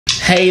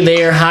Hey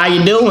there, how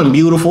you doing,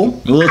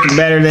 beautiful? You're looking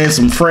better than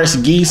some fresh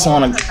geese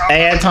on a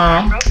ad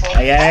time.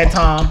 Hey, ad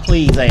time,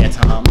 please ad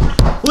time.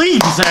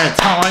 Please ad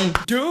time.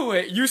 Do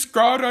it. You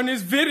scrolled on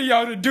this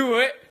video to do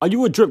it. Are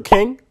you a drip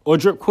king or a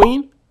drip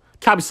queen?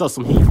 Copy yourself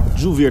some heat.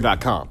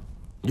 Joovier.com.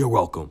 You're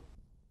welcome.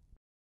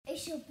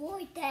 It's your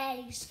boy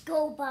Daddy's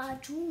Go by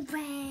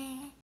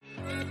Joovier.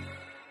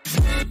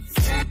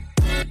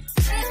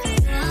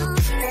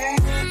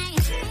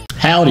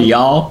 Howdy,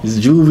 y'all. It's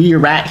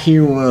Joovier right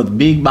here with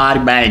Big Body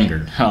Banger.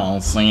 You know what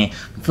I'm saying?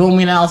 You feel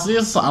me now?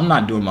 Sis? I'm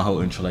not doing my whole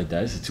intro like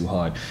that. This is too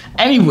hard.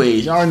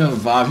 Anyways, y'all already know the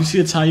vibes. You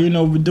see the time, you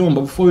know what we're doing.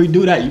 But before we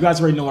do that, you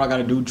guys already know what I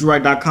gotta do.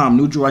 Joovier.com.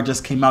 New Joovier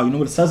just came out. You know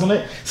what it says on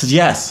it? It says,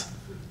 yes,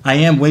 I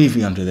am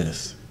wavy under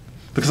this.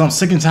 Because I'm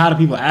sick and tired of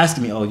people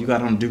asking me, oh, you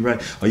got on a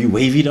do-rag. Are you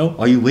wavy though?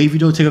 Are you wavy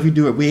though? Take off your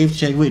do-rag. Wave,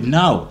 check, wait.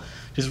 No.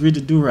 Just read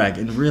the do-rag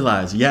and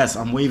realize, yes,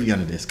 I'm wavy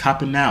under this.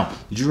 Cop it now.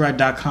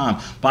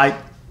 Joovier.com.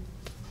 Buy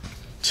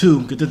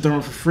 2, get the third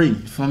one for free. You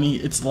feel me?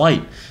 It's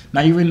light.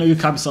 Now you already know you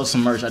copy yourself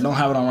some merch. I don't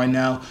have it on right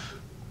now.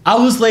 I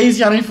was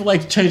lazy. I didn't feel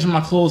like changing my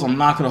clothes. I'm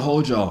not gonna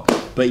hold y'all.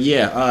 But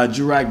yeah,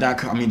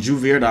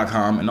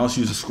 Joovier.com, and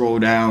also you can scroll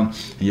down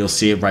and you'll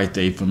see it right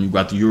there. For me, we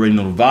got the You Already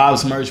Know the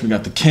Vibes merch. We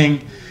got the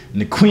King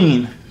and the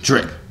Queen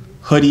drip,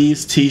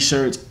 hoodies,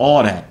 t-shirts,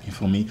 all that. You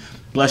feel me?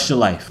 Bless your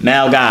life.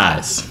 Now,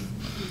 guys,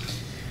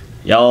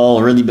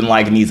 y'all really been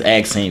liking these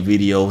accent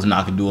videos, and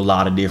I can do a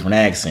lot of different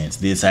accents.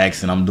 This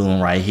accent I'm doing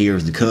right here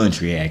is the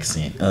country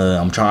accent.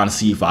 I'm trying to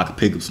see if I can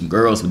pick up some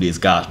girls with this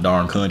gosh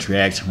darn country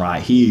accent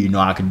right here. You know,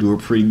 I can do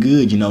it pretty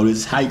good. You know, this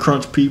is how you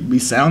crunch people be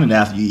sounding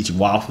after you eat your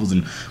waffles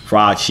and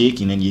fried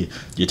chicken and your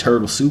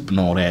turtle soup and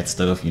all that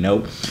stuff, you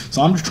know.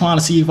 So I'm just trying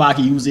to see if I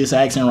can use this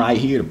accent right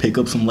here to pick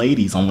up some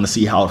ladies. I want to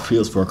see how it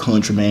feels for a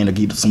country man to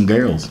get some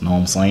girls. You know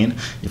what I'm saying?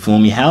 You feel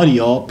me? Howdy,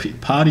 y'all.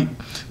 Potty.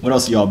 What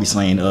else y'all be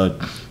saying?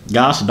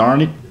 Gosh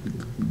darn it,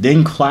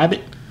 dang flap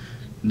it,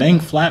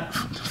 dang flap,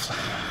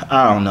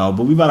 I don't know,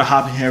 but we better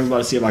hop in here. We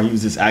better see if I can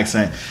use this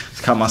accent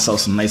to cop myself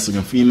some nice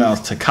looking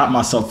females. To cop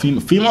myself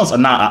females are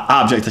not an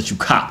object that you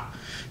cop.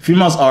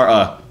 Females are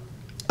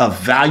a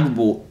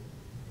valuable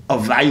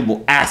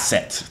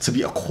asset to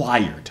be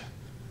acquired,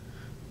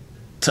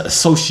 to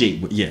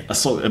associate with. Yeah,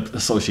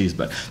 associates,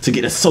 but to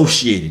get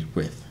associated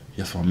with.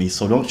 You feel me?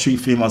 So don't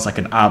treat females like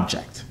an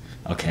object,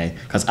 okay?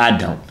 Because I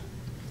don't.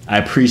 I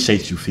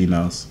appreciate you,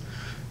 females.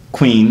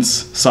 Queens,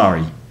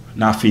 sorry,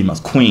 not females,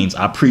 queens,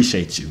 I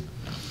appreciate you.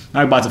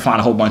 I'm about to find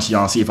a whole bunch of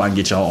y'all and see if I can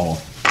get y'all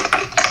all.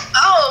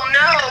 Oh no,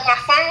 my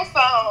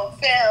phone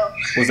fell.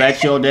 Was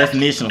that your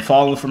definition of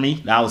falling for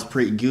me? That was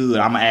pretty good.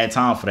 I'm gonna add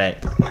time for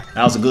that.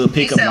 That was a good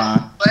pickup line.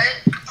 What?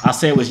 I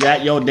said, was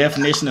that your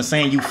definition of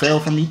saying you fell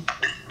for me? You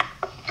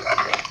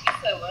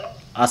said what?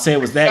 I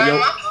said, was that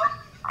your...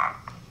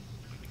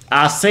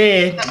 I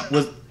said,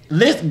 was...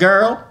 Listen,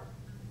 girl.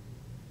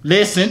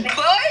 Listen. Boy,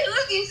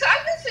 look, you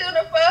talking to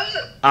the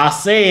phone. I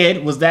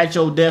said, was that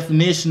your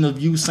definition of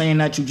you saying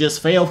that you just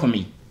fell for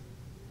me?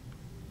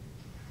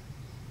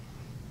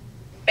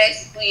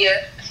 Basically,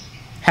 yeah.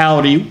 How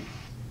old are you?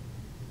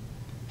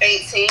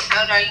 18.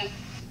 How old are you?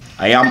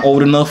 Hey, I'm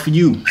old enough for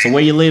you. So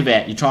where you live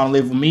at? You trying to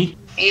live with me?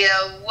 Yeah,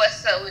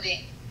 what's up with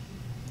it?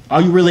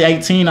 Are you really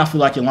 18? I feel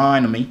like you're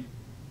lying to me.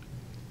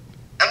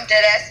 I'm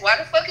dead ass. Why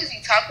the fuck is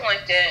you talking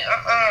like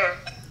that?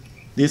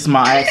 This is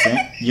my accent.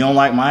 You don't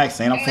like my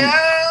accent? I'm from...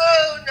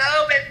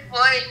 No, baby boy,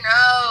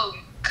 no.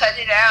 Cut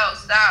it out.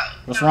 Stop.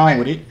 What's wrong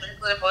with it?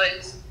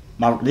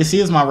 This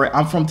is my...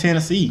 I'm from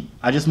Tennessee.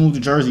 I just moved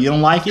to Jersey. You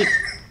don't like it?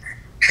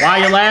 Why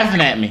are you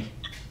laughing at me?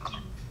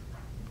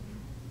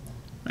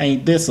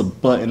 Ain't this a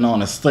button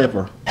on a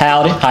slipper?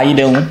 Howdy. How you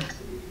doing?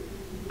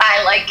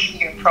 I like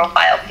your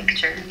profile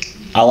picture.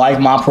 I like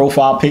my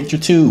profile picture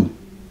too.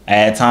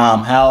 Add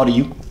time. How old are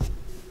you?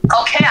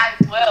 Okay, I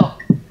will.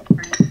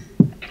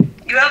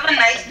 You have a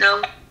nice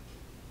nose.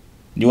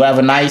 You have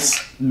a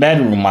nice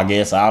bedroom, I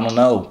guess. I don't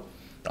know.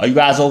 Are you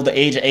guys over the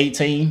age of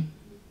 18?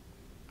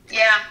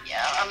 Yeah,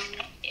 I'm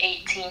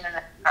 18 and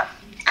a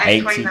half. I'm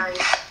 18. 29.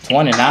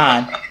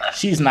 29?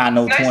 She's not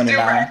no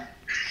 29.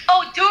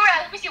 Oh,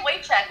 Durag, let me see.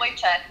 Wave check.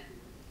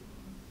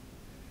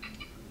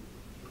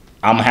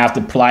 I'm gonna have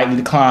to politely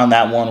decline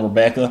that one,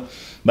 Rebecca.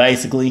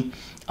 Basically,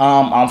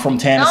 I'm from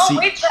Tennessee. No,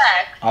 wave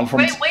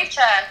check. Wave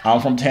check.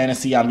 I'm from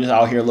Tennessee. I'm just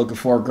out here looking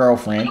for a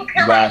girlfriend.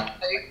 You got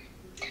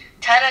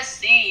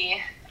Tennessee.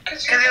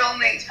 Because you're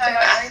only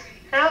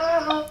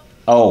 29.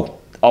 Oh,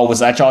 was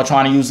that y'all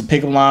trying to use the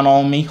pickup line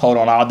on me? Hold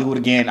on, I'll do it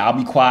again. I'll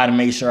be quiet and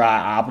make sure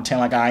I'll pretend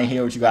like I ain't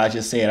hear what you guys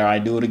just said. All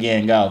right, do it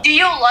again. Go. Do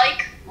you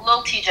like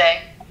Lil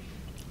TJ?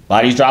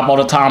 Bodies drop all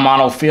the time. I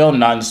don't feel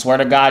nothing. Swear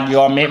to God,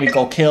 y'all make me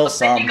go kill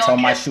something. Tell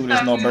my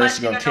shooters no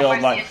mercy. Gonna kill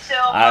like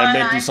I've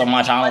been through so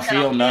much. I don't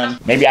feel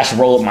nothing. Maybe I should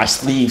roll up my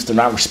sleeves. They're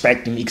not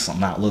respecting me because I'm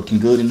not looking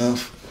good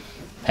enough.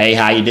 Hey,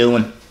 how you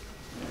doing?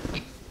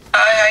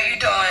 Hi, how you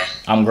doing?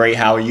 I'm great.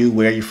 How are you?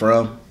 Where are you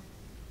from?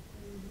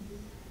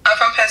 I'm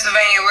from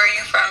Pennsylvania. Where are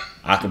you from?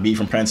 I could be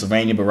from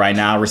Pennsylvania, but right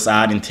now I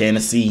reside in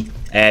Tennessee.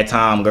 Add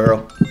time,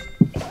 girl.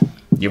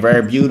 You're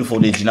very beautiful.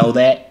 Did you know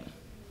that?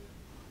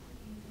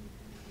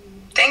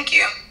 Thank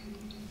you.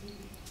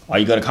 Are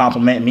you gonna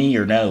compliment me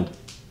or no?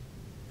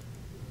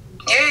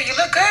 Yeah, you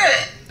look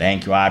good.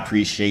 Thank you, I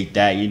appreciate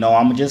that. You know,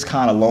 I'm just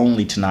kind of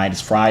lonely tonight.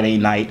 It's Friday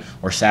night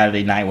or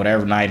Saturday night,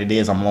 whatever night it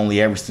is. I'm lonely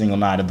every single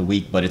night of the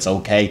week, but it's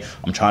okay.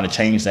 I'm trying to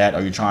change that.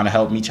 Are you trying to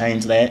help me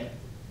change that?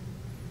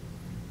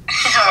 Why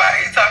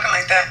are you talking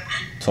like that?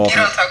 Talking? You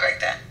don't talk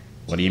like that.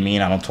 What do you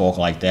mean I don't talk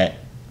like that?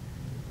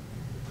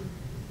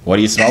 What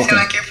are you You smoking? feel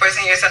like you're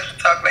forcing yourself to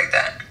talk like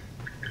that.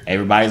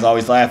 Everybody's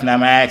always laughing at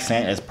my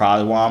accent. That's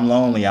probably why I'm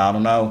lonely. I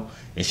don't know.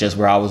 It's just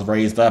where I was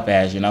raised up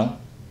as, you know?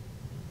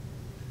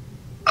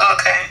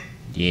 Okay.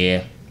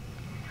 Yeah.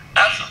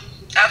 I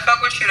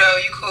fuck with you though.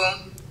 You cool.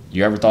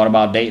 You ever thought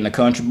about dating a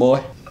country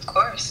boy? Of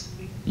course.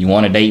 You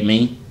want to date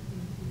me?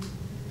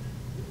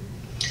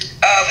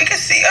 We can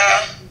see.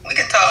 We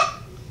can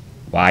talk.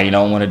 Why you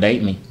don't want to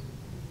date me?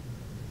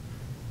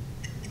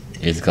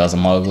 Is it because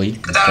I'm ugly?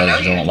 It's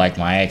because you don't like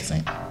my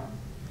accent.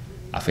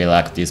 I feel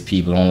like if these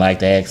people don't like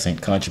the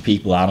accent, country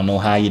people, I don't know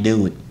how you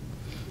do it.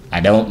 I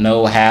don't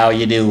know how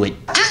you do it.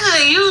 This is a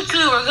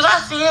YouTuber, because I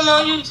see him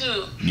on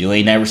YouTube. You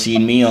ain't never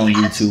seen me on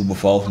YouTube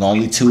before. The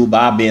only tube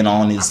I've been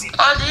on is...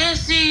 I did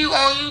see you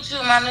on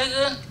YouTube, my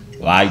nigga.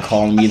 Why you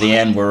calling me the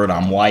N-word?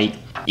 I'm white.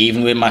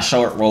 Even with my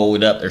short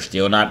rolled up, they're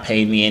still not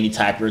paying me any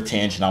type of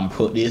attention. I'm gonna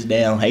put this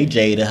down. Hey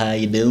Jada, how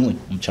you doing?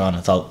 I'm trying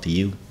to talk to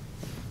you.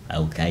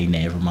 Okay,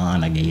 never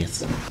mind, I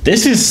guess.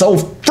 This is so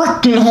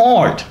freaking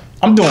hard.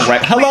 I'm doing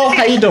right. Hello,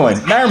 how you doing?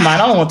 Never mind,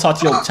 I don't want to talk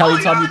to your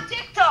Teletubby.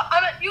 TikTok.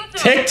 I'm at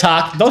YouTube.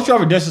 TikTok? Don't you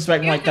ever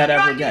disrespect me like that YouTube,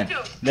 ever you're again. on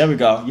YouTube. There we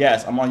go.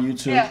 Yes, I'm on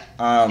YouTube. Yeah.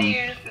 I see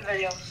your YouTube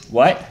videos.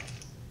 What?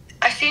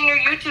 I seen your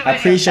YouTube videos. I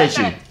appreciate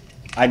you. That's it.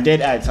 I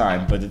did add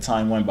time, but the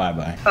time went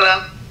bye-bye.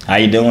 Hello. How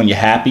you doing? You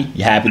happy?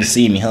 You happy to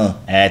see me, huh?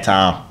 Add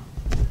time.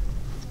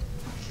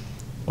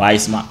 Why you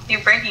smile?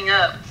 You're breaking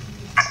up.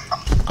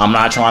 I'm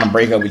not trying to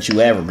break up with you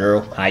ever,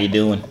 girl. How you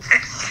doing? Good.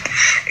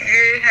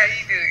 How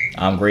you doing?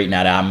 I'm great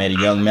now that I met a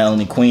young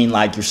melanin queen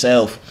like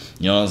yourself.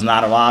 You know, there's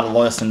not a lot of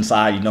us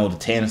inside, you know, the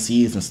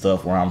Tennessees and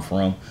stuff where I'm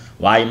from.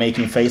 Why you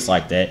making your face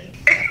like that?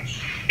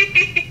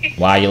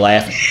 Why you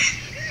laughing?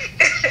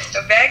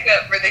 Back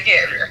up for the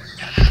camera.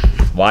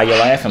 Why you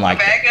laughing like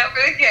that? Back up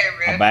for the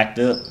camera. I backed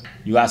up.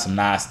 You got some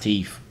nice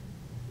teeth.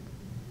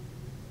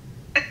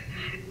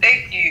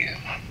 Thank you.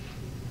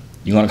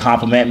 You gonna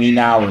compliment me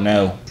now or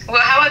no?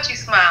 Well, how about you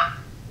smile?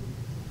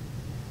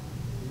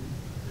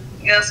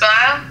 You gonna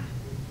smile?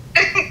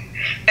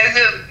 Let's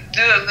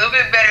do a little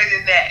bit better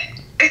than that.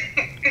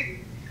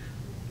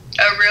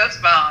 A real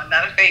smile,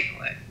 not a fake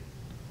one.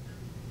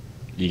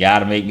 You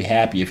gotta make me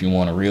happy if you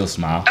want a real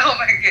smile. Oh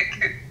my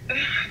goodness.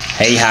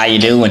 Hey, how you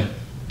doing?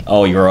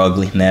 Oh, you're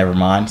ugly. Never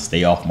mind.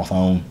 Stay off my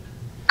phone.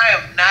 I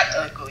am not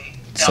ugly.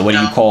 So what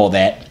do you call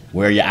that?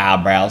 Where are your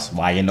eyebrows?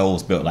 Why your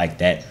nose built like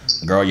that?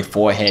 Girl, your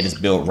forehead is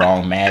built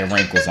wrong. Mad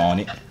wrinkles on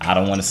it. I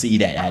don't want to see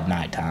that at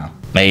nighttime.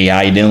 Hey,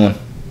 how you doing?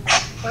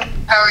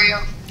 How are you?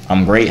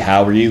 I'm great.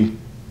 How are you?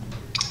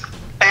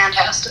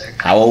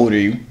 Fantastic. How old are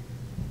you?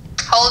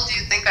 How old do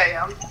you think I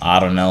am? I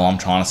don't know. I'm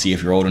trying to see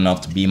if you're old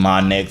enough to be my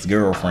next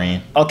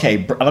girlfriend.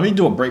 Okay, let me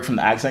do a break from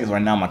the accent because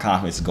right now my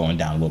confidence is going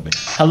down a little bit.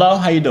 Hello,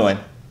 how you doing?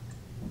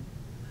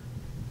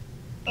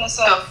 What's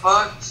up,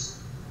 fuck?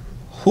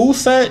 Who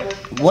said,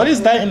 what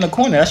is that in the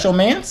corner? That's your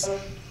man's? No,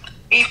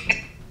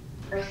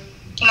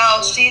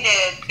 she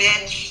did,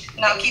 bitch.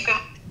 No, keep it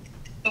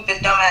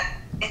stupid, dumbass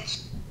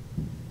bitch.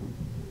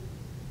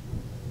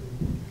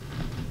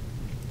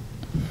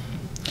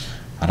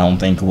 I don't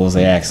think it was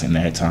the accent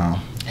that time.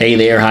 Hey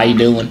there, how you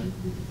doing?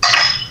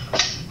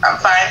 I'm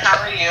fine,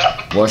 how are you?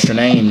 What's your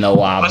name?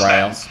 No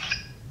eyebrows.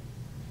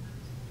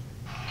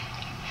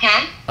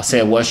 I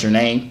said, what's your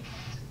name?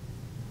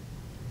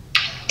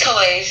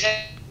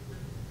 Talasia.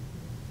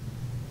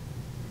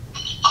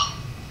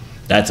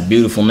 That's a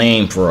beautiful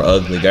name for an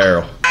ugly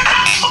girl.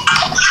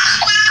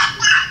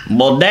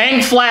 Well,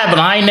 dang flabbin',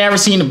 I ain't never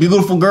seen a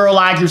beautiful girl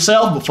like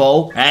yourself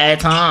before. At a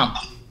time.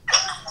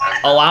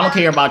 Oh, I don't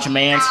care about your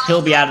mans.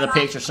 He'll be out of the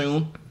picture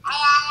soon.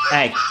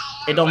 Hey,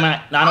 it don't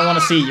matter. I don't want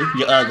to see you.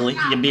 You're ugly.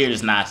 Your beard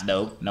is nice,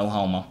 though. No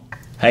homo.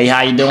 Hey,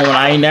 how you doing?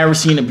 I ain't never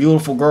seen a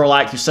beautiful girl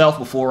like yourself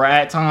before.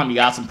 At a time, you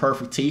got some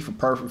perfect teeth, a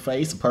perfect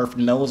face, a perfect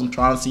nose. I'm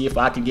trying to see if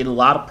I can get a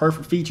lot of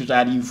perfect features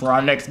out of you for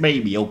our next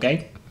baby,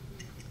 okay?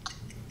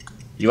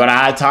 You got a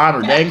high time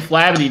or dang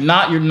flabbity?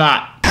 Not, you're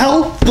not.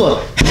 How the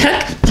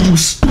heck do you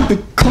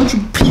stupid country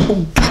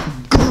people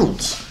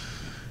girls?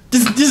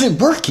 This isn't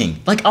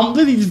working. Like, I'm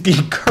literally just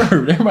getting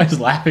curved. Everybody's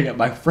laughing at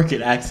my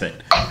freaking accent.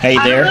 Hey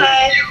there.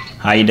 Hi.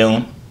 How you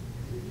doing?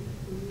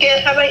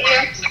 Good, how about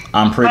you?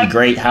 I'm pretty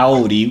great. How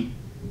old are you?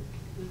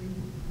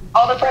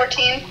 All the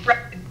 14.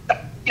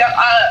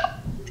 Yeah,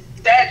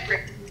 that's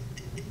great.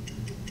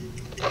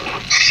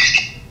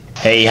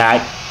 Hey, hi.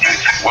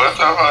 What's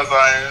up,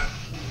 Hosea?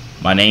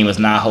 My name is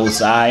not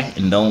Hosai,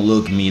 and don't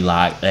look at me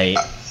like that.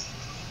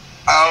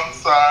 I'm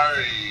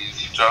sorry,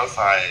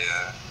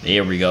 Josiah.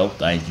 There we go.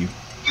 Thank you.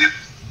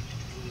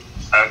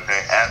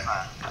 Okay,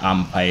 Emma.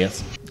 I'm a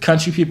pass.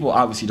 Country people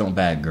obviously don't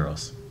bag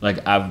girls. Like,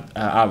 I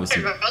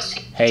obviously.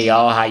 Hey,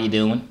 y'all. How you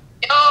doing?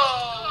 Yo,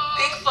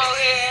 big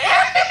forehead.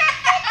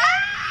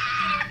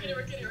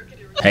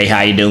 Hey,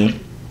 how you doing?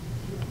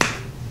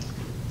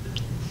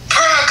 Bro,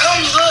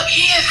 come look.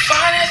 He is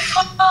fine as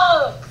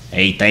fuck.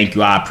 Hey, thank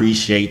you. I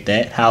appreciate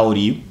that. How old are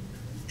you?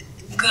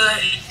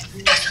 Good.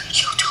 That's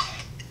what you do.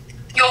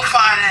 Yo,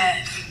 fine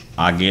ass.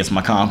 I guess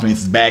my confidence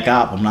is back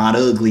up. I'm not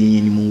ugly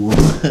anymore.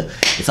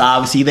 It's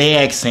obviously the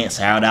accent.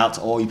 Shout out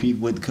to all you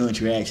people with the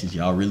country accents.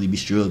 Y'all really be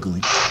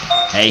struggling.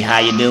 Hey, how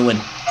you doing?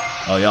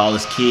 Oh, y'all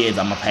as kids,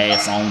 I'ma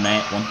pass on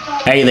that one.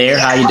 Hey there,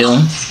 how you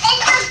doing?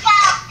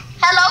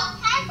 Hello?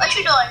 What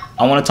you doing?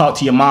 I want to talk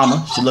to your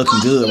mama. She looking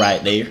good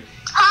right there.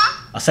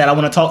 Huh? I said I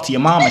want to talk to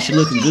your mama. She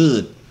looking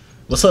good.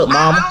 What's up,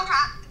 mama? I'm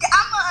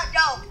an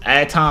adult.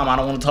 At time, I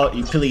don't want to talk to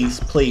you. Please,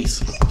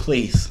 please,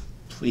 please,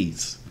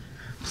 please,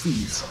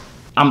 please.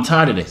 I'm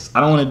tired of this. I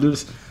don't want to do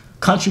this.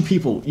 Country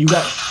people, you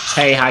got...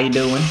 Hey, how you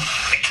doing?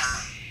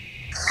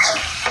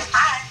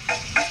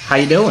 How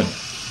you doing?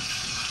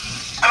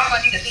 I'm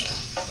gonna need a beat.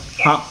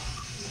 Huh?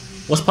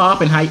 What's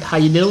poppin'? How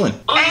you doing?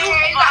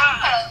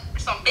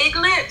 Some big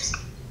lips.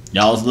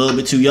 Y'all's a little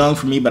bit too young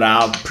for me, but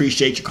I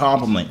appreciate your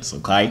compliments,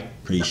 okay?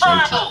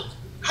 Appreciate you.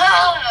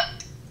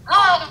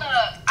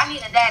 I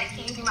need a daddy.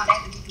 Can you be my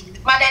daddy?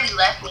 My daddy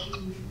left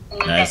me.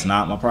 That's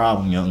not my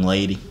problem, young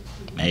lady.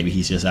 Maybe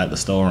he's just at the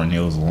store and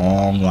there was a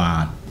long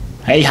line.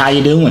 Hey, how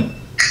you doing?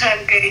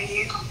 I'm good at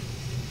you.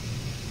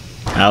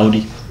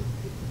 Howdy.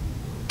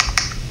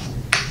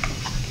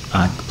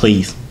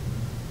 Please.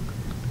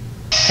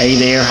 Hey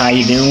there, how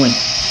you doing?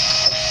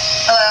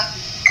 Hello.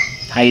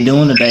 How you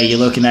doing today? You're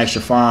looking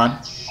extra fine.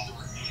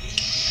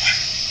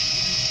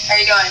 How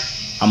you doing?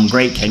 I'm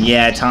great. Can you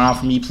add time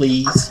for me,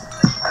 please?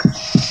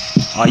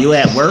 Are you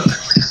at work?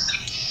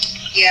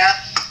 Yeah.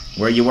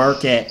 Where you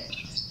work at?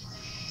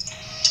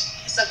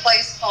 It's a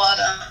place called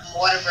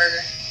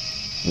Whataburger.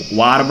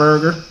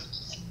 Whataburger?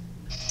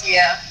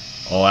 Yeah.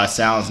 Oh, that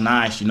sounds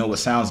nice. You know what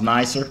sounds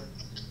nicer?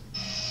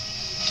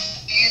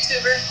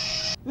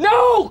 YouTuber.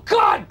 No!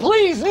 God,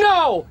 please,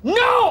 no!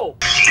 No!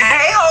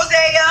 Hey,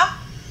 Hosea.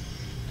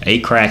 Hey,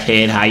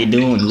 crackhead, how you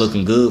doing?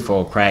 Looking good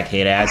for a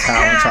crackhead. Add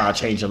time. I'm trying to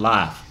change your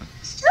life.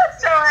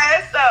 Shut your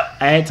ass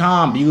up. Add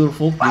time,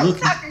 beautiful. Why You you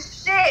looking... talking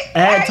shit? Add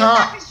Why you time.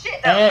 talking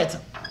shit, though? Add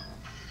time.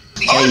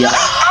 Hey, y'all.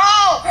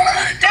 Oh,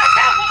 that's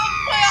that one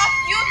play off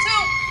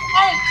YouTube.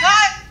 Oh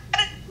God.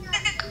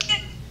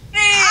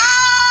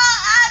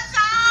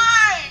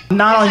 I'm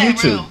not on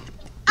YouTube.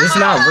 It's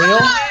not real.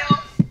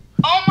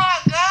 Oh my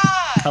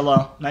God.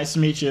 Hello, nice to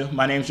meet you.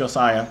 My name's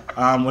Josiah.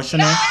 What's your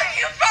No, name?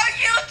 you from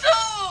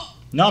YouTube.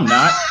 No, I'm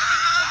not.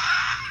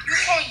 You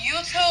from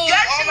YouTube?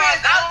 Yes, oh my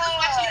God. I was just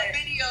watching your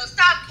video.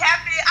 Stop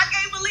capping. I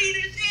can't believe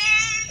this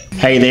shit.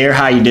 Hey there,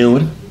 how you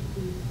doing?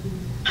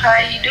 How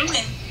you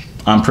doing?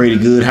 I'm pretty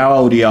good. How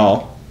old are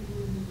y'all?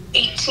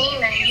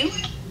 18, and you?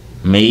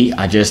 Me,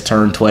 I just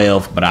turned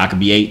 12, but I could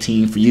be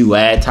 18 for you.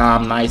 Add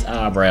time, nice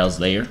eyebrows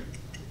there.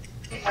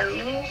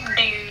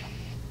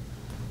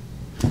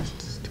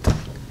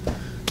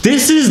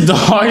 This is the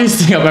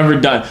hardest thing I've ever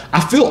done. I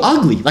feel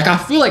ugly. Like, I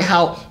feel like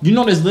how, you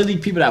know, there's literally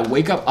people that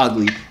wake up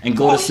ugly and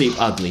go to sleep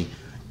ugly.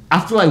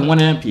 I feel like one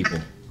of them people.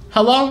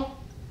 Hello?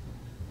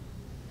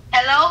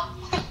 Hello?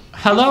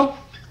 Hello?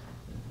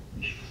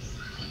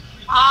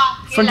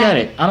 Forget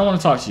it. I don't want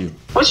to talk to you.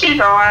 What you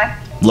doing?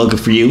 Looking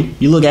for you.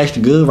 You look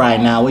extra good right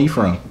now. Where you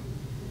from?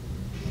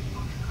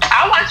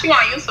 I watch you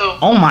on YouTube.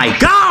 Oh my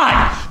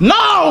God!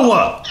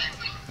 No!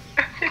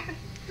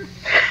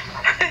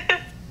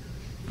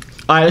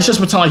 Alright, let's just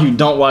pretend like you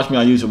don't watch me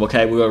on YouTube,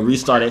 okay? We're gonna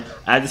restart it.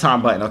 Add the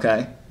time button,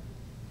 okay?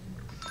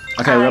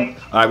 Okay, we're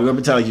gonna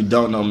pretend like you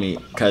don't know me,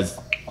 because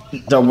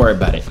don't worry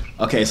about it.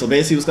 Okay, so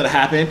basically what's gonna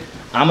happen,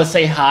 I'm gonna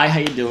say hi, how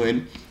you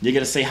doing? You're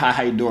gonna say hi,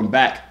 how you doing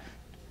back.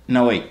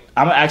 No, wait.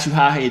 I'm gonna ask you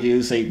hi, how you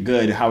doing? Say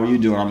good, how are you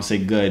doing? I'm gonna say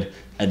good.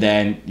 And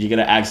then you're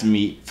gonna ask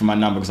me for my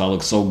number because I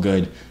look so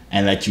good.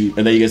 And then you're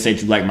gonna say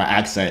that you like my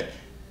accent.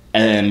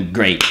 And then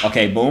great.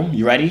 Okay, boom.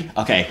 You ready?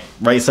 Okay,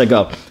 ready, set,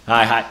 go.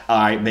 Hi.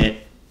 Alright, man.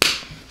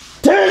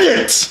 Dang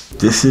it!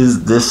 This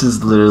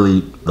is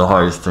literally the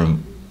hardest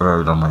thing I've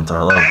ever done my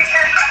entire life.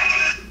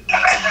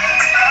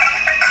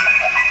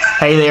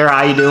 Hey there,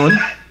 how you doing? Good,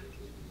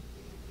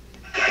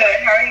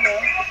 how are you?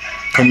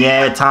 Can you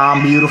add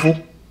time, beautiful?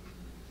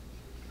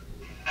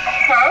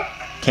 Huh?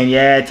 Can you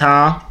add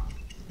time?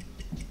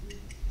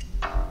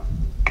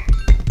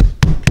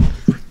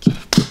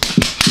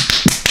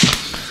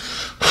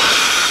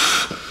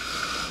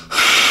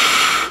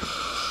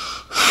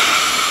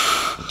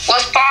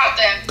 What's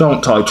poppin'?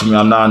 Don't talk to me.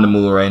 I'm not in the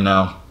mood right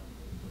now.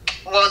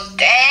 Well,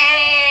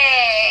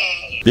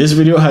 dang. This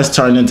video has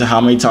turned into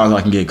how many times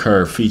I can get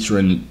curved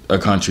featuring a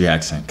country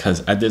accent.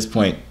 Because at this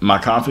point, my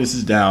confidence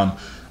is down.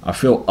 I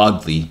feel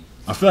ugly.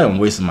 I feel like I'm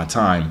wasting my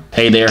time.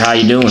 Hey there, how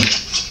you doing?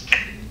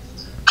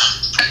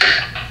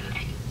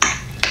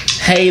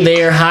 Hey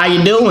there, how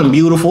you doing,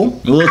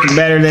 beautiful? You're looking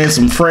better than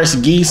some fresh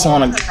geese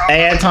on a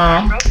ad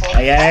time.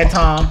 Hey, ad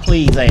time.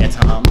 Please add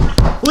time.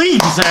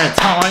 Please add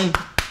time.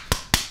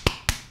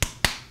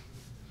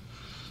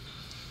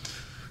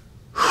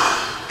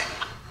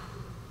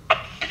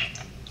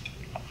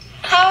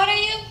 How old are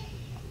you?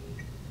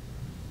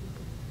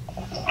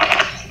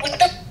 What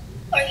the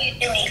are you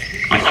doing?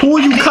 Who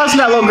are you touching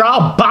that little girl,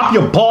 I'll bop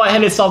your bald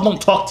headed self.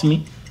 Don't talk to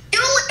me. Do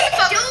it,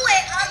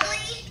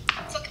 ugly.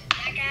 Fucking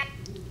fat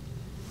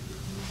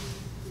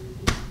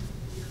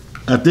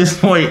guy. At this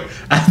point,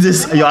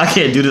 yo, I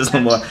can't do this no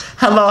more.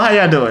 Hello, how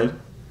y'all doing?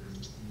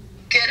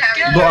 Good, how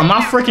are you? Bro, am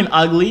I freaking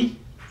ugly?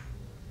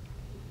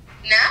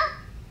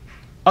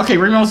 No? Okay,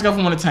 rate me on a scale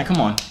from 1 to 10. Come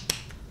on.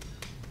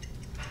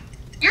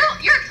 You're a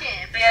 10.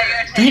 Yeah,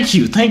 you're a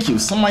 10. Thank you.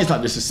 Somebody's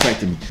not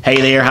disrespecting me. Hey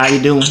there, how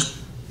you doing?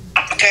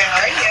 Okay,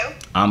 how are you?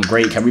 I'm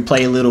great. Can we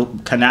play a little?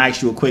 Can I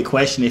ask you a quick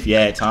question if you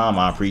had time?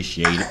 I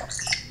appreciate it.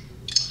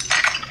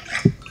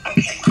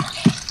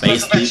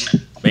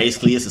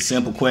 Basically, it's a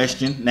simple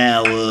question.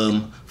 Now,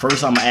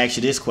 first I'm gonna ask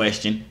you this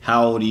question.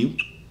 How old are you?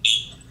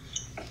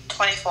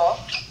 24.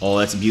 Oh,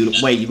 that's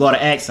beautiful. Wait, you got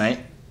an accent?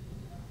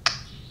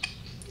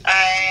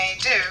 I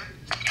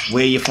do.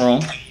 Where you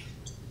from?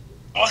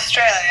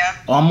 Australia.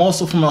 Oh, I'm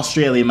also from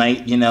Australia,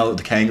 mate. You know,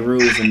 the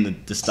kangaroos and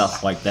the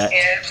stuff like that.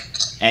 Yeah.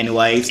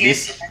 Anyways,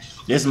 Yes.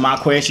 this is my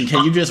question.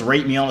 Can you just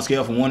rate me on a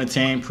scale from 1 to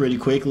 10 pretty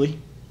quickly?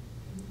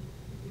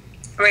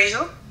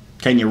 Rachel?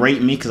 Can you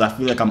rate me? Because I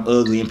feel like I'm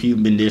ugly and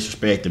people been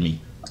disrespecting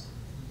me.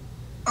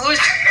 Who's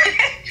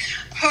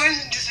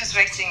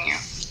disrespecting you?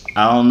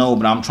 I don't know,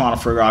 but I'm trying to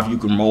figure out if you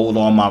can mold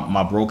all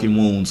my broken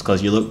wounds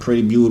because you look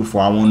pretty beautiful.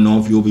 I want to know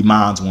if you'll be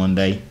mine one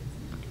day.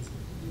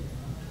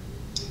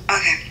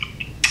 Okay.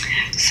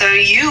 So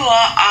you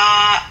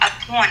are a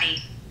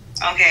 20.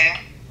 Okay.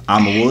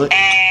 I'm a what?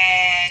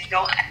 And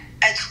you're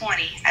a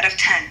 20 out of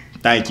 10.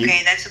 Thank you.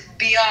 Okay, that's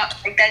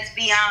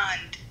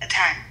beyond a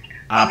 10.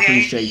 I Okay?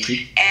 appreciate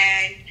you.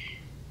 And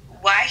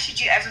why should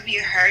you ever be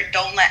hurt?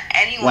 Don't let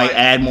anyone. Wait,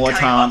 add more tell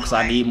you time because I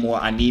otherwise. need more.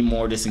 I need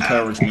more of this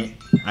encouragement.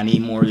 I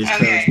need more of this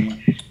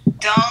encouragement.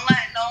 Don't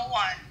let no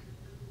one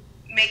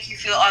make you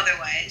feel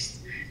otherwise.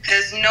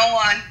 Because no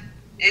one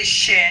is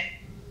shit.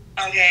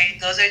 Okay?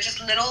 Those are just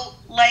little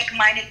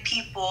like-minded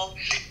people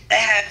that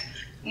have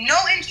no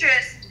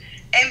interest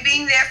in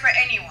being there for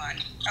anyone.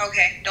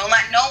 Okay? Don't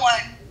let no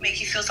one make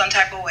you feel some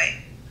type of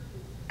way.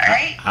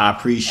 Alright? I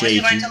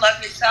appreciate Once you you. learn to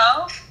love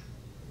yourself,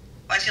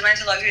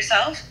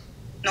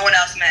 no one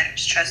else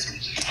matters. Trust me.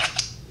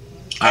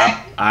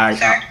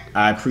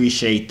 I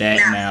appreciate that.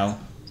 Now,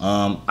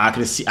 I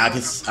can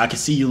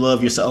see you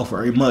love yourself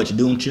very much,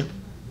 don't you?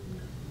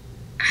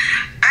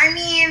 I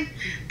mean,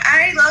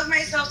 I love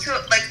myself too.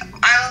 Like,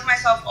 I love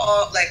myself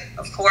all. Like,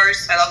 of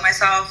course, I love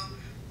myself,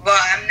 but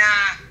I'm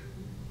not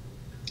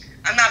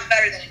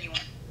better than anyone.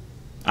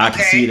 I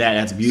can see that.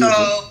 That's beautiful.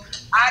 So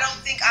I don't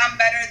think I'm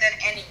better than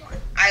anyone.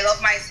 I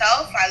love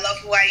myself. I love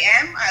who I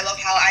am. I love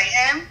how I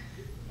am.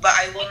 But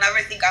I will never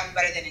think I'm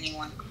better than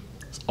anyone.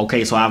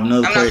 Okay, so I have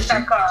another question.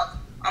 I'm not stuck up.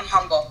 I'm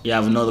humble. Yeah,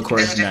 I have another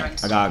question.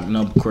 difference. I got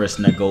another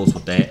question that goes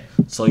with that.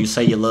 So you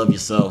say you love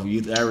yourself.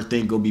 You ever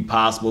think it'll be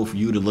possible for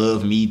you to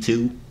love me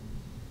too?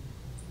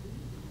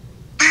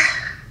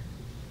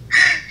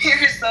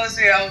 You're so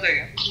sweet. How old are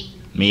you?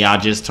 Me, I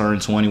just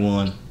turned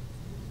 21.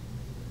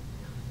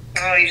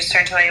 Oh, you just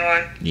turned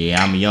 21.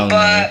 Yeah, I'm a young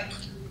man.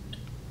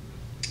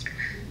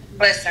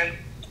 But listen.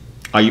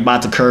 Are you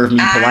about to curve me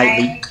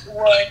politely?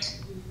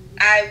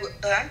 I would.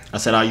 I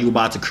said, are you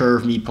about to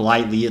curve me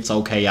politely? It's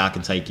okay. I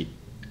can take it.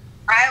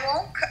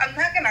 I'm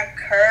not gonna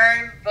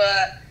curve,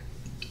 but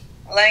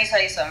let me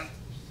tell you something.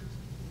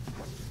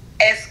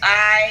 If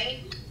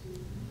I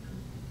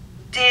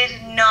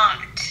did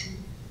not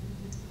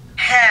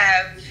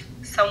have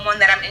someone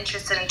that I'm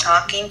interested in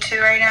talking to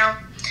right now,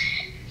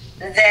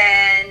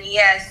 then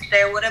yes,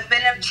 there would have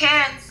been a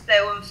chance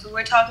that if we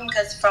were talking,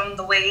 because from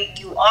the way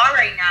you are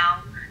right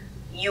now,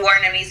 you are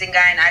an amazing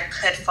guy and I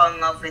could fall in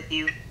love with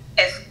you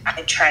if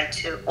I tried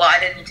to. Well, I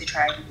didn't need to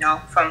try, you know,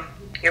 from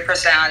your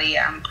personality,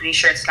 I'm pretty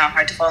sure it's not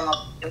hard to fall in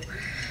love with you.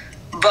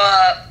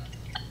 But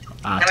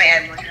let me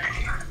add more.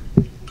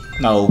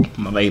 No,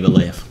 my baby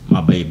left.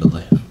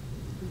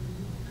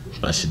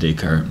 But she did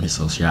curve me,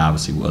 so she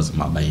obviously wasn't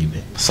my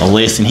baby. So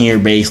listen here,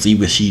 basically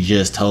what she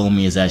just told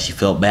me is that she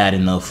felt bad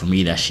enough for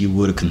me that she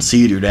would have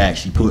considered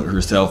actually putting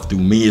herself through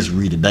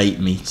misery to date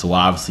me. So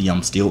obviously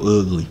I'm still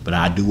ugly, but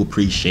I do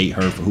appreciate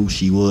her for who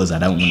she was. I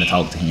don't want to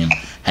talk to him.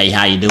 Hey,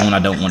 how you doing? I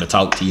don't want to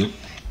talk to you.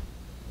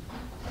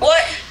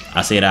 What?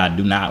 I said I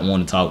do not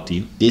want to talk to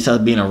you. This has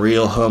been a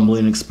real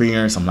humbling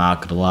experience. I'm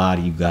not gonna lie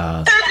to you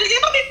guys.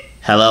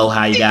 Hello,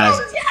 how you guys?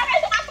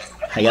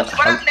 What up,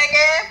 nigga?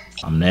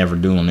 I'm never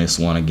doing this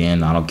one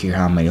again. I don't care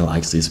how many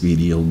likes this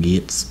video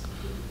gets.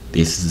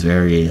 This is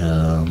very,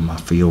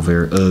 I feel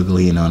very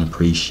ugly and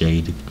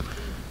unappreciated.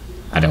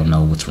 I don't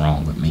know what's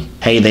wrong with me.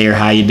 Hey there,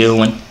 how you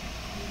doing?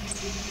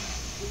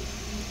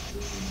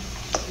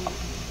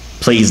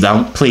 Please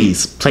don't.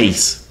 Please,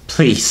 please,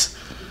 please,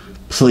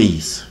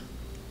 please,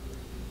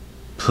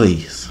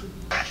 please.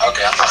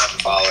 Okay, I'm trying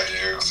to follow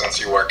you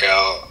since you work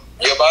out.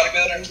 You a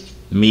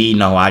bodybuilder? Me,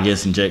 no, I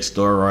just inject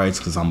steroids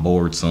because I'm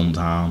bored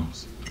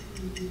sometimes.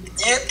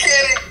 You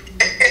kidding?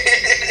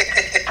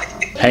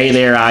 Hey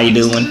there, how you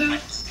doing? Oh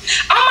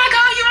my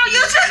God, you're on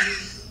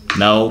YouTube.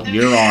 No,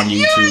 you're on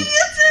You're on YouTube.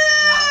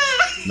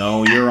 YouTube.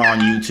 No, you're on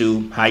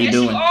YouTube. How you Yes,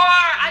 doing? you are.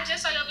 I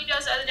just saw your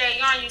videos the other day.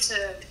 You're on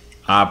YouTube.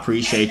 I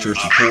appreciate your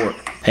support.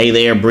 Hey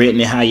there,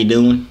 Brittany. How you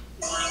doing?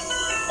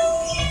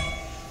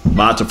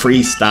 About to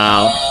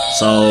freestyle.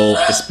 So,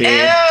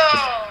 experience.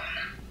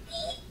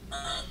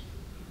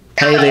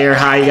 Hey there,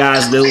 how you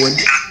guys doing?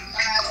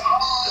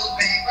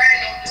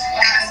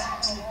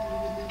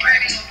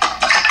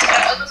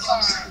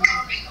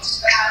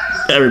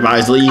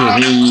 Everybody's leaving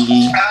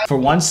me. For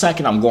 1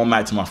 second, I'm going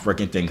back to my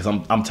freaking thing because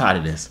I'm tired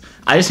of this.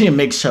 I just need to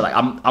make sure, like,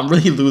 I'm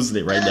really losing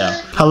it right now.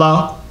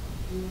 Hello?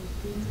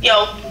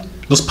 Yo.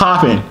 What's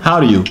poppin'? How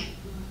old are you?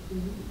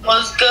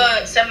 What's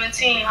good?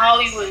 17. How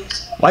old you?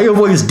 Why your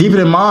voice deeper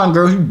than mine,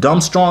 girl? You dumb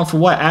strong for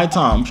what? At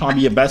time. I'm trying to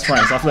be your best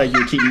friend, so I feel like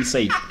you'll keep me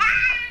safe.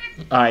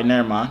 Alright,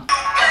 never mind.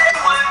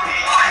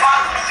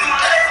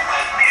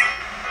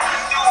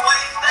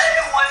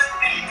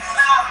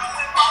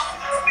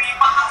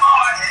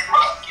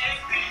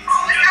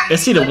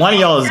 It's either one of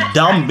y'all is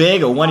dumb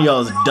big or one of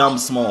y'all is dumb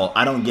small.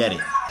 I don't get it.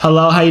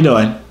 Hello, how you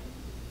doing?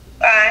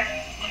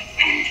 Bye.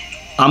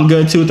 I'm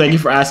good too. Thank you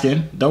for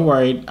asking. Don't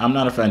worry, I'm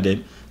not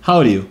offended. How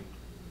old are you?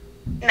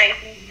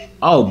 19.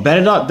 Oh, bet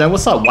it up. Then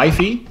what's up,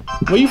 wifey?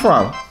 Where you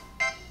from?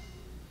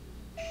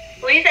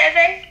 What you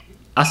say?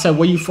 I said,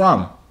 where you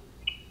from?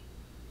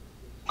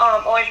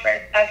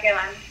 Orangeburg, South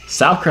Carolina.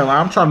 South Carolina.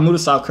 I'm trying to move to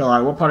South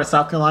Carolina. What part of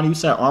South Carolina you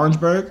said?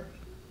 Orangeburg?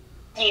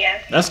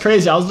 Yeah. That's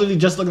crazy. I was literally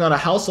just looking at a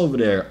house over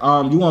there. You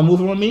want to move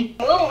in with me?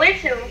 Move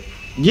with you.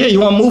 Yeah, you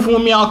want to move in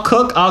with me? I'll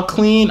cook, I'll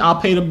clean, I'll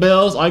pay the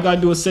bills. All you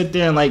gotta do is sit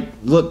there and like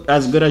look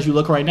as good as you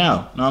look right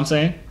now. Know what I'm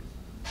saying?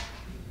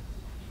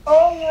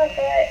 Oh my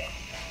god.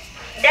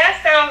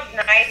 That sounds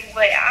nice,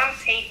 but I'm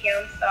taken.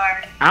 I'm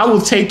sorry. I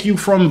will take you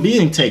from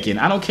being taken.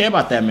 I don't care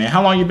about that, man.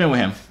 How long you been with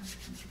him?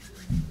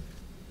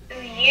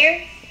 2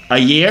 years? A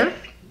year?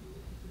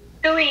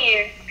 2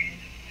 years.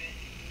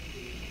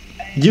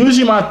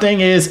 Usually my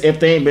thing is if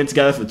they ain't been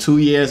together for 2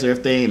 years or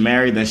if they ain't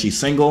married, then she's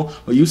single.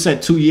 Well, you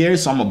said 2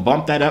 years, so I'm gonna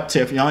bump that up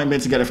to if y'all ain't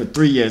been together for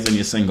 3 years, then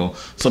you're single.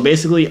 So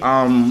basically,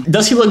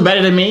 does he look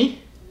better than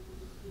me?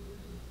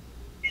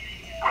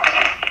 I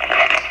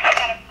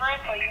got a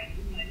friend for you.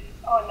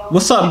 Oh no.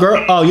 What's up,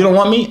 girl? Oh, you don't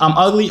want me? I'm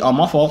ugly? Oh,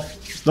 my fault.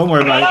 Don't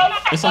worry about it.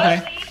 It's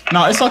okay.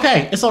 No, it's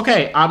okay. It's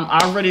okay. I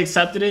already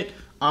accepted it.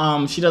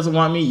 She doesn't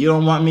want me. You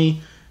don't want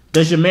me.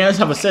 Does your man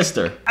have a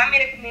sister? I'm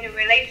in a committed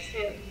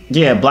relationship.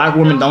 Yeah, black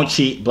women don't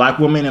cheat. Black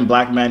women and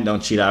black men don't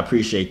cheat. I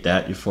appreciate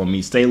that. You feel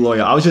me? Stay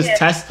loyal. I was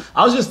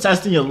just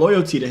testing your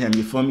loyalty to him.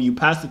 You feel me? You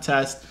passed the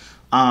test.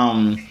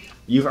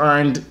 You've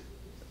earned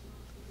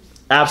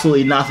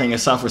absolutely nothing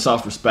except for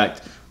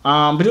self-respect.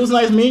 But it was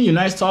nice meeting you.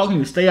 Nice talking to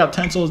you. Stay up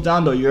 10 toes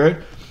down though. You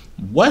heard?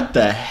 What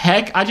the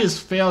heck? I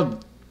just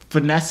failed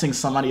finessing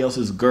somebody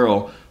else's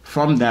girl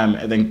from them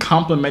and then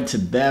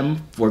complimented them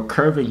for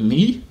curving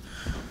me.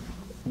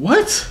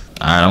 What?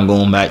 Alright, I'm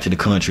going back to the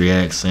country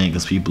accent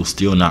because people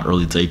still not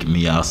really taking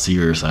me out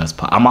serious as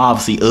I'm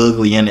obviously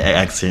ugly and the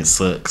accent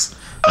sucks.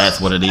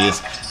 That's what it is.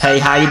 Hey,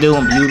 how you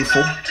doing,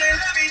 beautiful?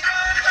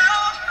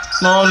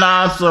 Small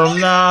knife, some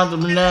knives,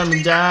 let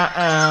me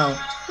down.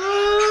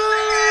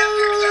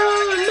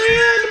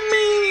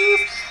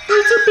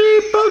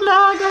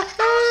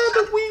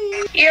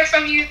 You're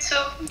from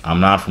YouTube. I'm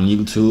not from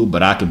YouTube,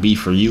 but I could be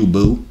for you,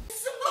 boo.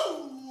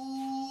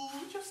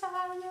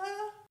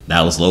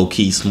 That was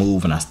low-key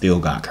smooth and I still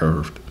got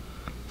curved.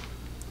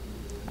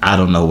 I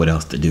don't know what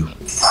else to do.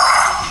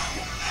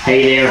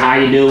 Hey there, how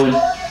you doing?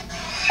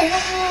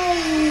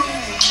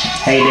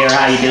 Hey there,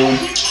 how you doing?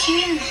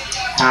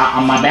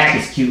 How my back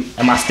is cute.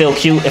 Am I still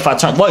cute if I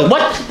turn? Wait,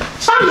 what?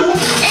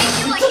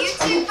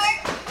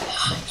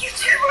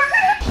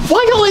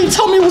 Why y'all ain't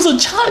tell me it was a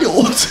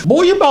child?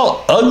 Boy, you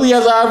about ugly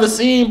as I ever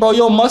seen, bro.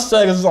 Your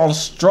mustache is on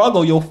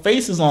struggle. Your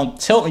face is on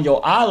tilt and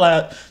your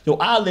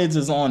eyelids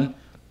is on.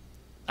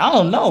 I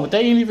don't know, but they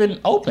ain't even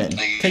open.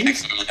 Can you?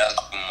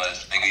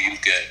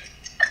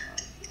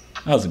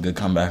 That was a good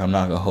comeback. I'm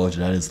not gonna hold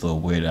you. That is a little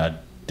weird. I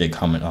did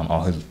comment on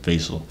all his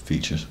facial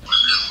features.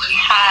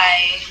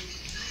 Hi.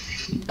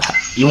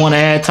 You want to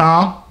add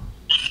Tom?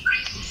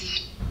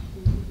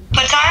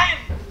 What time?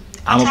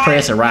 I'm gonna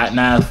press it right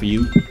now for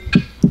you.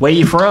 Where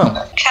you from?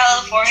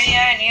 California,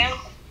 and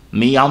you?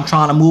 Me, I'm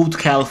trying to move to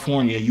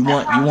California. You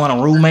want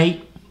a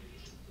roommate?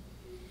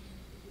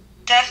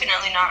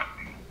 Definitely not.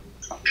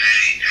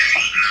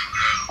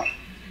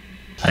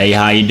 Hey,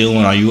 how you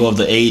doing? Are you of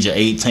the age of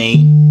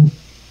 18?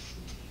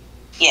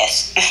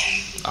 Yes.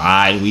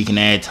 Alright, we can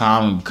add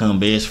time and become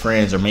best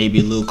friends or maybe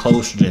a little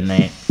closer than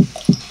that.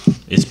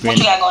 What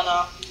you got going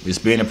on? It's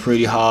been a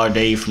pretty hard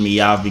day for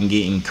me. I've been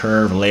getting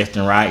curved left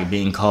and right,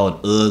 being called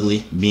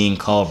ugly, being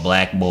called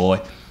black boy.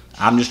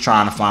 I'm just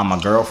trying to find my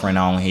girlfriend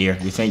on here.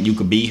 You think you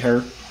could be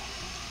her?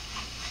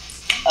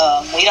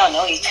 We don't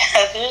know each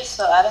other,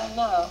 so I don't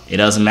know. It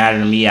doesn't matter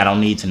to me. I don't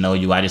need to know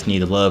you. I just need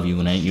to love you.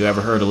 And you ever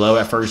heard of love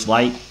at first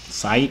light?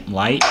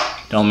 Light?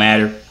 Don't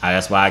matter.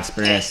 That's what I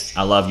experienced.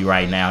 I love you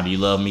right now. Do you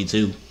love me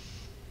too?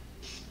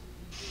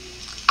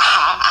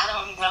 I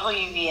don't know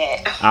you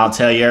yet. I'll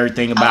tell you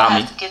everything about me. I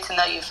have to get to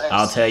know you first.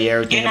 I'll tell you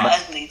everything You're about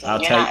not ugly, though.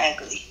 You're not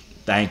ugly.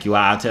 Thank you.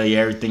 I'll tell you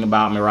everything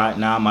about me right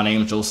now. My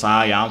name's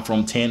Josiah. I'm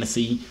from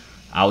Tennessee.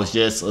 I was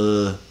just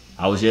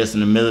I was just in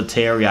the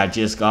military. I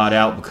just got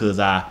out because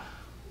I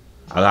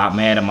got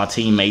mad at my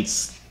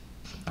teammates.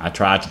 I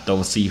tried to throw a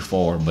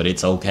C4, but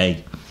it's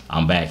okay.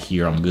 I'm back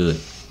here. I'm good.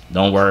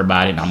 Don't worry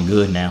about it. I'm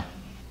good now.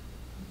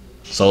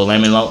 So let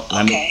me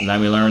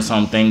learn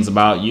some things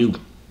about you.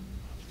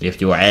 If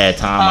you add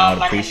time, I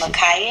would appreciate it.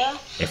 My name is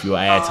Makaya. If you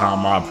add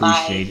time, I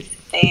appreciate it.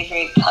 My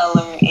favorite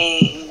color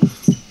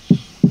is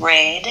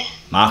red.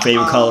 My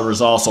favorite color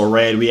is also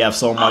red. We have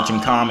so much in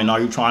common. Are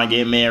you trying to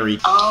get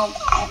married?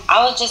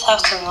 I would just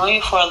have to know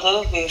you for a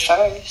little bit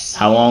first.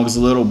 How long is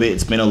a little bit?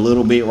 It's been a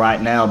little bit right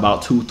now,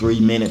 about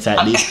 2-3 minutes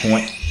at this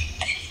point.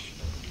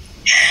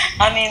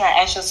 I mean,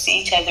 I actually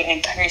see each other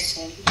in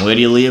person. Where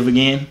do you live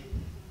again?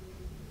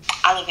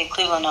 I live in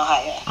Cleveland,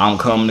 Ohio. I'm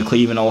coming to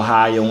Cleveland,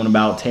 Ohio in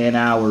about 10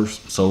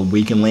 hours, so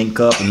we can link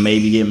up and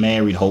maybe get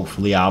married.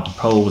 Hopefully, I'll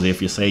propose.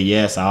 If you say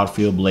yes, I'll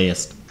feel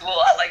blessed. Well,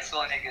 I like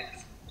slow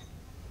niggas.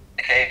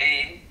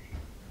 Hey.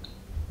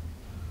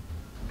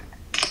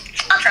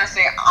 I'm trying to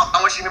say, I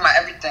want you to be my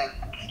everything.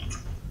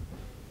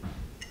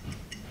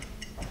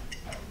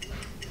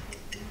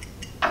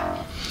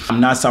 I'm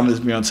not signing this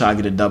video until I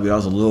get a W. That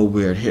was a little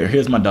weird.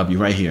 Here's my W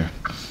right here.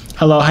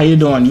 Hello, how you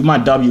doing? You my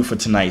W for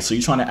tonight. So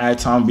you trying to add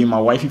time to be my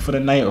wifey for the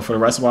night or for the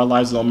rest of our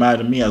lives? It don't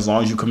matter to me as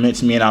long as you commit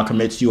to me and I'll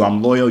commit to you.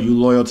 I'm loyal, you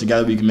loyal.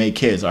 Together we can make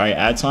kids. All right,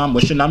 add time.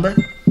 What's your number?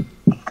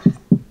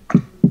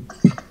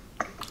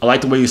 I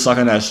like the way you suck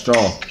on that straw.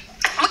 You're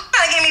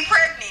trying to get me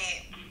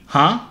pregnant.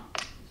 Huh?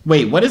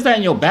 Wait, what is that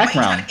in your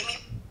background?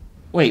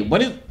 Wait,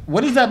 what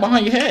is that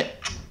behind your head?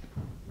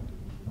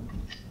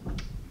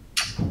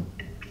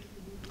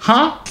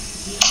 Huh?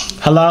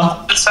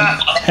 Hello? What's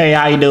up? Hey,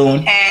 how you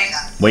doing? Hey.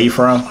 Where you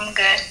from? I'm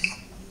good.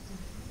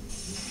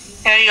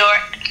 New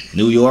York.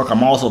 New York.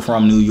 I'm also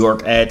from New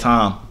York. Add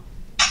time.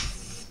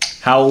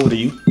 How old are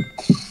you?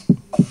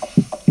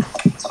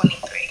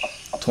 23.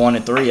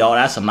 23. Oh,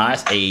 that's a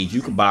nice age.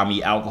 You could buy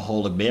me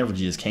alcoholic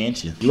beverages,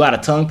 can't you? You got a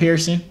tongue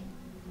piercing?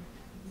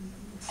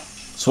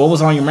 So what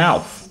was on your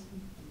mouth?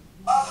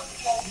 I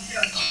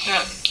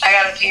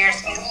got a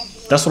piercing.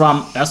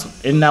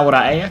 Isn't that what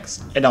I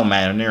asked? It don't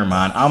matter. Never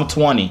mind. I'm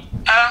 20. I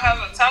don't have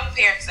a tongue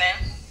piercing.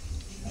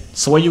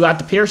 So where you got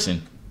the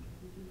piercing?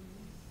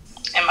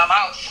 In my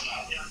mouth.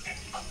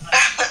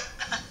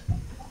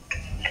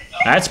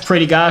 That's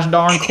pretty gosh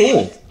darn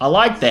cool. I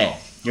like that.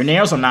 Your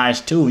nails are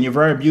nice too, and you're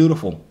very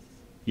beautiful.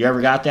 You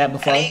ever got that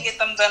before? I need to get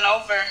them done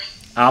over.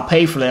 I'll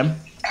pay for them.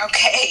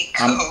 Okay,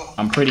 cool.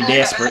 I'm pretty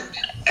desperate.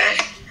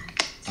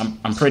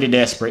 I'm pretty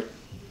desperate.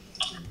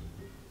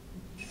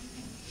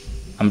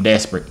 I'm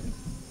desperate.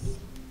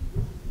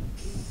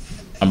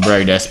 I'm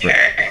very desperate.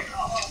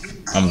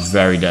 I'm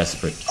very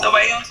desperate.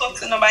 Nobody don't talk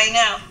to nobody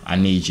now. I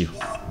need you.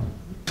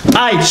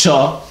 Alright,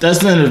 y'all. That's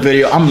the end of the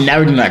video. I'm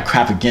never doing that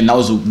crap again. That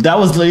was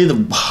literally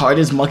the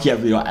hardest monkey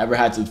video I ever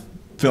had to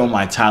film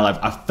my entire life.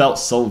 I felt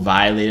so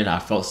violated. I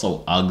felt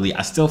so ugly.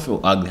 I still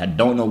feel ugly. I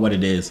don't know what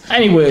it is.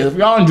 Anyways, if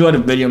y'all enjoyed the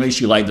video, make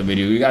sure you like the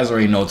video. You guys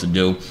already know what to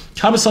do.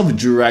 Cop yourself a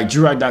Joovier,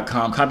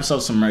 Joovier.com. Cop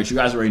yourself some merch. You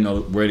guys already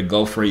know where to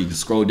go for it. You can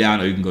scroll down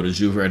or you can go to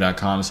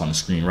Joovier.com. It's on the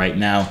screen right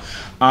now.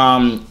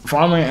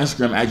 Follow me on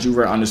Instagram at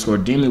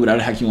Joovier_. DM me whatever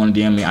the heck you want to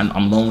DM me.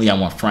 I'm lonely. I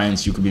want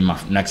friends. You could be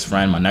my next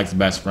friend, my next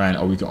best friend,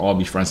 or we could all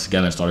be friends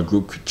together and start a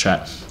group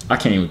chat. I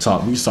can't even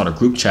talk. We can start a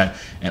group chat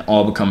and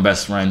all become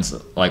best friends,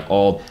 like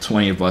all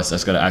 20 of us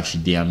that's gonna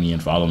actually DM me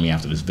and follow me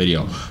after this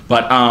video.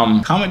 But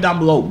comment down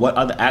below what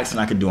other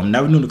accent I could do. I'm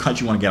never new to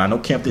country one again. I know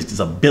Camp This gets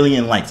a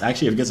billion likes.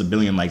 Actually, if it gets a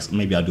billion likes,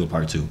 maybe I'll do a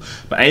part 2.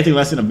 But anything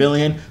less than a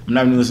billion, I'm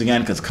never doing this again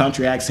because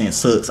country accent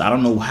sucks. I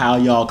don't know how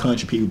y'all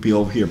country people be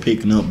over here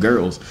picking up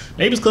girls.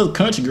 Maybe it's because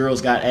country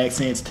girls got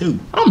accents too.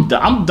 I'm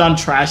done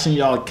trashing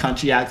y'all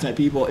country accent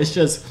people. It's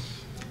just,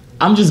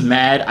 I'm just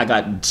mad I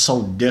got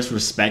so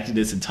disrespected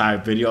this entire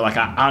video. Like,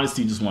 I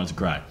honestly just wanted to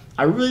cry.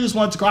 I really just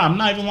wanted to cry. I'm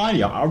not even lying to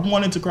y'all. I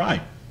wanted to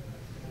cry.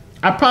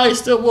 I probably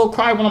still will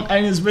cry when I'm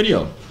editing this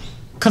video.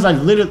 Because I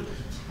literally...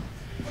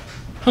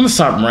 I'm gonna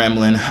stop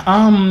rambling.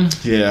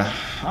 Yeah.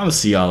 I'm gonna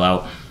see y'all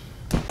out.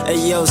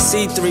 Hey yo,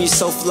 C3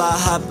 so fly,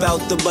 hop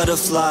out the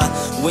butterfly.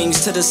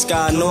 Wings to the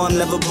sky, no I'm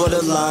never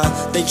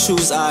borderline. They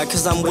choose I,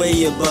 cause I'm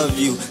way above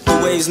you.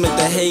 The waves make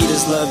the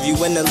haters love you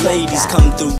when the ladies come through.